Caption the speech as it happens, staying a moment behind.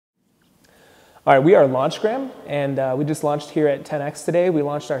All right, we are Launchgram, and we just launched here at 10X today. We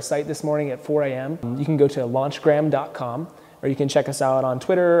launched our site this morning at 4 a.m. You can go to launchgram.com, or you can check us out on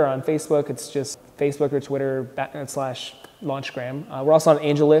Twitter or on Facebook. It's just Facebook or Twitter /Launchgram. We're also on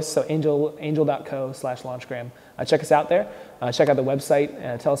AngelList, so angel.co/Launchgram. Check us out there. Check out the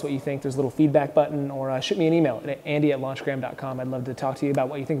website. Tell us what you think. There's a little feedback button, or shoot me an email at andy@launchgram.com. I'd love to talk to you about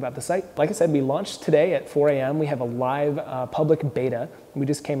what you think about the site. Like I said, we launched today at 4 a.m. We have a live public beta. We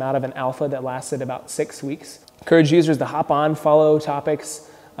just came out of an alpha that lasted about 6 weeks. Encourage users to hop on, follow topics.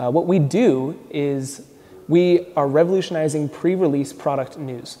 What we do is we are revolutionizing pre-release product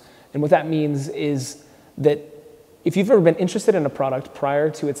news. And what that means is that if you've ever been interested in a product prior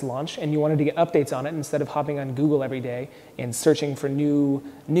to its launch and you wanted to get updates on it instead of hopping on Google every day and searching for new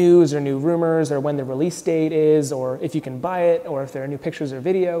news or new rumors or when the release date is or if you can buy it or if there are new pictures or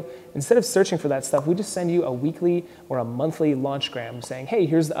video, instead of searching for that stuff, we just send you a weekly or a monthly launchgram saying, hey,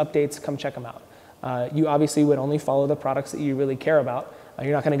 here's the updates, come check them out. You obviously would only follow the products that you really care about.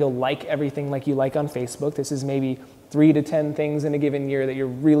 You're not going to go like everything like you like on Facebook. This is maybe 3 to 10 things in a given year that you're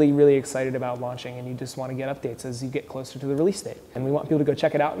really, really excited about launching, and you just want to get updates as you get closer to the release date. And we want people to go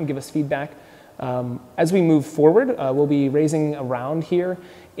check it out and give us feedback. As we move forward, we'll be raising a round here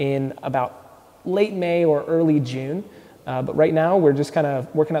in about late May or early June. But right now, we're just kind of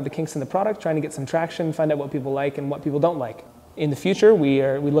working out the kinks in the product, trying to get some traction, find out what people like and what people don't like. In the future, we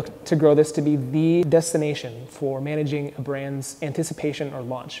look to grow this to be the destination for managing a brand's anticipation or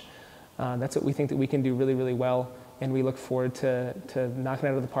launch. That's what we think that we can do really, really well, and we look forward to knocking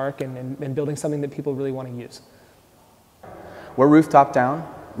it out of the park and building something that people really want to use. We're Rooftop Down.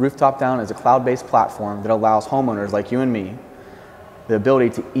 Rooftop Down is a cloud-based platform that allows homeowners like you and me the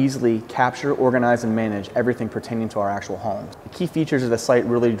ability to easily capture, organize, and manage everything pertaining to our actual homes. The key features of the site are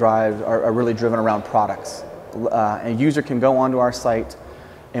really driven around products. A user can go onto our site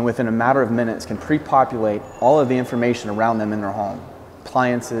and within a matter of minutes can pre-populate all of the information around them in their home.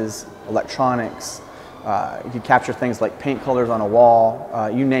 Appliances, electronics, you can capture things like paint colors on a wall,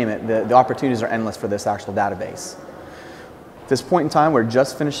 you name it. The opportunities are endless for this actual database. At this point in time, we're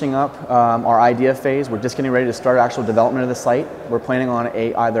just finishing up our idea phase. We're just getting ready to start actual development of the site. We're planning on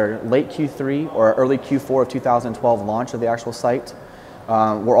either late Q3 or early Q4 of 2012 launch of the actual site.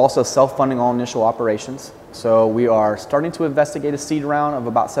 We're also self-funding all initial operations. So we are starting to investigate a seed round of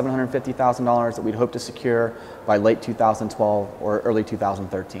about $750,000 that we'd hope to secure by late 2012 or early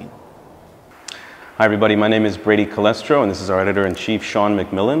 2013. Hi everybody, my name is Brady Calestro and this is our editor-in-chief Sean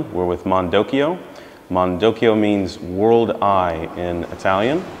McMillan. We're with Mondocchio. Mondocchio means world eye in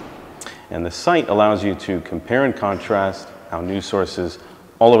Italian, and the site allows you to compare and contrast how news sources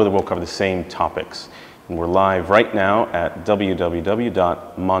all over the world cover the same topics. And we're live right now at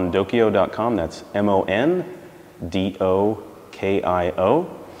www.mondocchio.com. That's MONDOKIO.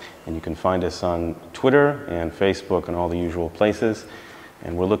 And you can find us on Twitter and Facebook and all the usual places.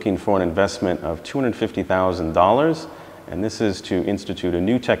 And we're looking for an investment of $250,000. And this is to institute a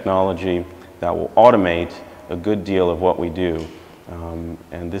new technology that will automate a good deal of what we do.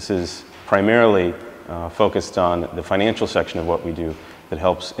 And this is primarily focused on the financial section of what we do that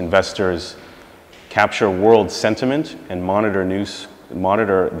helps investors capture world sentiment and monitor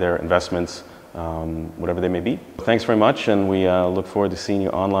their investments, whatever they may be. Thanks very much, and we look forward to seeing you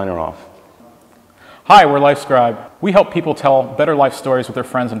online or off. Hi, we're LifeScribe. We help people tell better life stories with their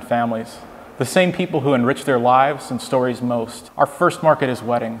friends and families. The same people who enrich their lives and stories most. Our first market is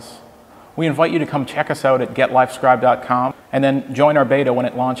weddings. We invite you to come check us out at getlifescribe.com and then join our beta when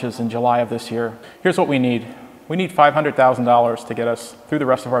it launches in July of this year. Here's what we need. We need $500,000 to get us through the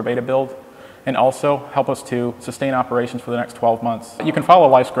rest of our beta build, and also help us to sustain operations for the next 12 months. You can follow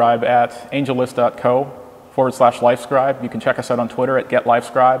LifeScribe at angellist.co/LifeScribe. You can check us out on Twitter at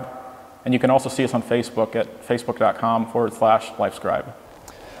GetLifeScribe. And you can also see us on Facebook at facebook.com/LifeScribe.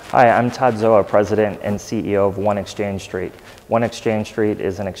 Hi, I'm Todd Zoa, President and CEO of One Exchange Street. One Exchange Street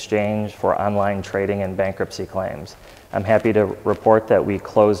is an exchange for online trading and bankruptcy claims. I'm happy to report that we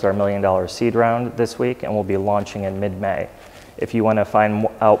closed our $1 million seed round this week and we'll be launching in mid-May. If you want to find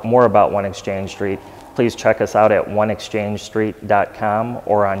out more about One Exchange Street, please check us out at oneexchangestreet.com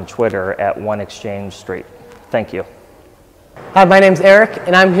or on Twitter at oneexchangestreet. Thank you. Hi, my name's Eric,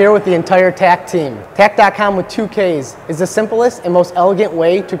 and I'm here with the entire TAC team. TAC.com with 2 Ks is the simplest and most elegant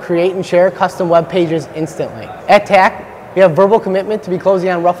way to create and share custom web pages instantly. At TAC, we have verbal commitment to be closing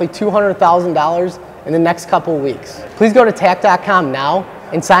on roughly $200,000 in the next couple weeks. Please go to TAC.com now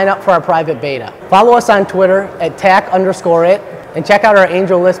and sign up for our private beta. Follow us on Twitter at TAC_it and check out our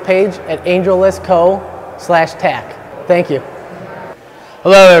AngelList page at angellistco/TAC. Thank you.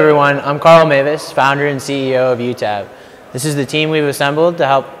 Hello everyone, I'm Carl Mavis, founder and CEO of UTAB. This is the team we've assembled to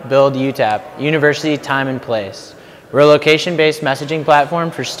help build UTAP, University Time and Place. We're a location-based messaging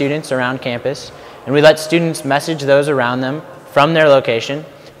platform for students around campus, and we let students message those around them from their location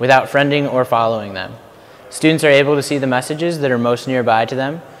without friending or following them. Students are able to see the messages that are most nearby to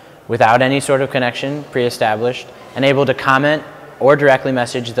them without any sort of connection pre-established, and able to comment or directly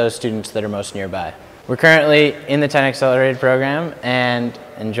message those students that are most nearby. We're currently in the 10 Accelerated program and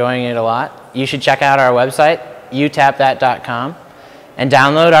enjoying it a lot. You should check out our website, utapthat.com, and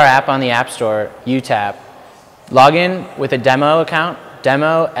download our app on the App Store, UTAP. Log in with a demo account,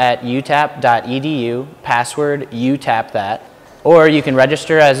 demo@utap.edu, password utapthat, or you can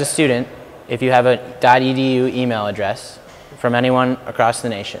register as a student if you have a .edu email address from anyone across the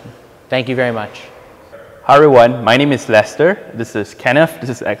nation. Thank you very much. Hi everyone, my name is Lester. This is Kenneth, this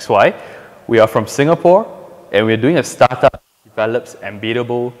is XY. We are from Singapore and we're doing a startup that develops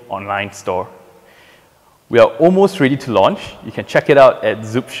embeddable online store. We are almost ready to launch. You can check it out at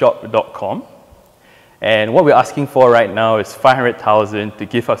zoopshop.com. And what we're asking for right now is $500,000 to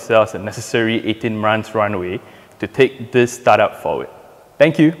give ourselves a necessary 18 months runway to take this startup forward.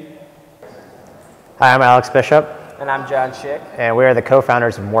 Thank you. Hi, I'm Alex Bishop. And I'm John Schick. And we are the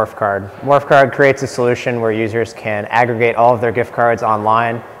co-founders of MorphCard. MorphCard creates a solution where users can aggregate all of their gift cards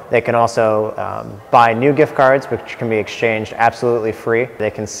online. They can also buy new gift cards, which can be exchanged absolutely free. They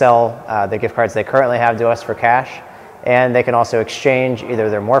can sell the gift cards they currently have to us for cash. And they can also exchange either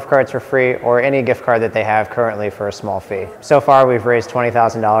their Morph cards for free or any gift card that they have currently for a small fee. So far, we've raised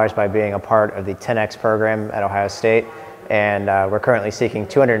 $20,000 by being a part of the 10X program at Ohio State. And we're currently seeking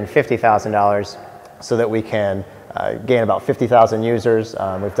 $250,000 so that we can gain about 50,000 users.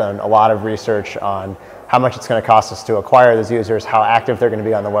 We've done a lot of research on how much it's going to cost us to acquire those users, how active they're going to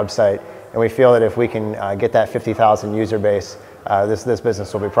be on the website, and we feel that if we can get that 50,000 user base, this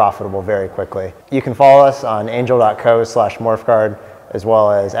business will be profitable very quickly. You can follow us on angel.co/morphcard, as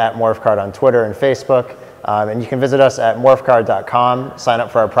well as @morphcard on Twitter and Facebook, and you can visit us at morphcard.com, sign up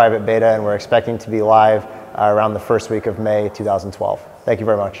for our private beta, and we're expecting to be live around the first week of May 2012. Thank you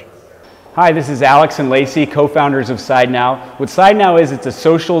very much. Hi, this is Alex and Lacey, co-founders of SideNow. What SideNow is, it's a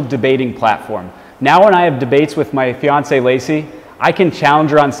social debating platform. Now when I have debates with my fiance Lacey, I can challenge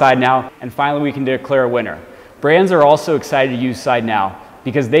her on SideNow, and finally we can declare a winner. Brands are also excited to use SideNow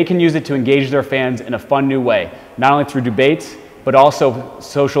because they can use it to engage their fans in a fun new way, not only through debates, but also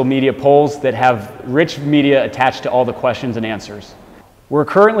social media polls that have rich media attached to all the questions and answers. We're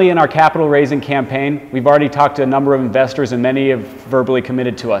currently in our capital raising campaign. We've already talked to a number of investors and many have verbally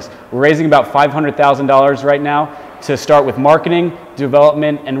committed to us. We're raising about $500,000 right now to start with marketing,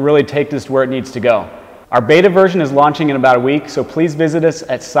 development, and really take this to where it needs to go. Our beta version is launching in about a week, so please visit us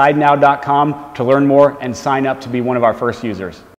at sidenow.com to learn more and sign up to be one of our first users.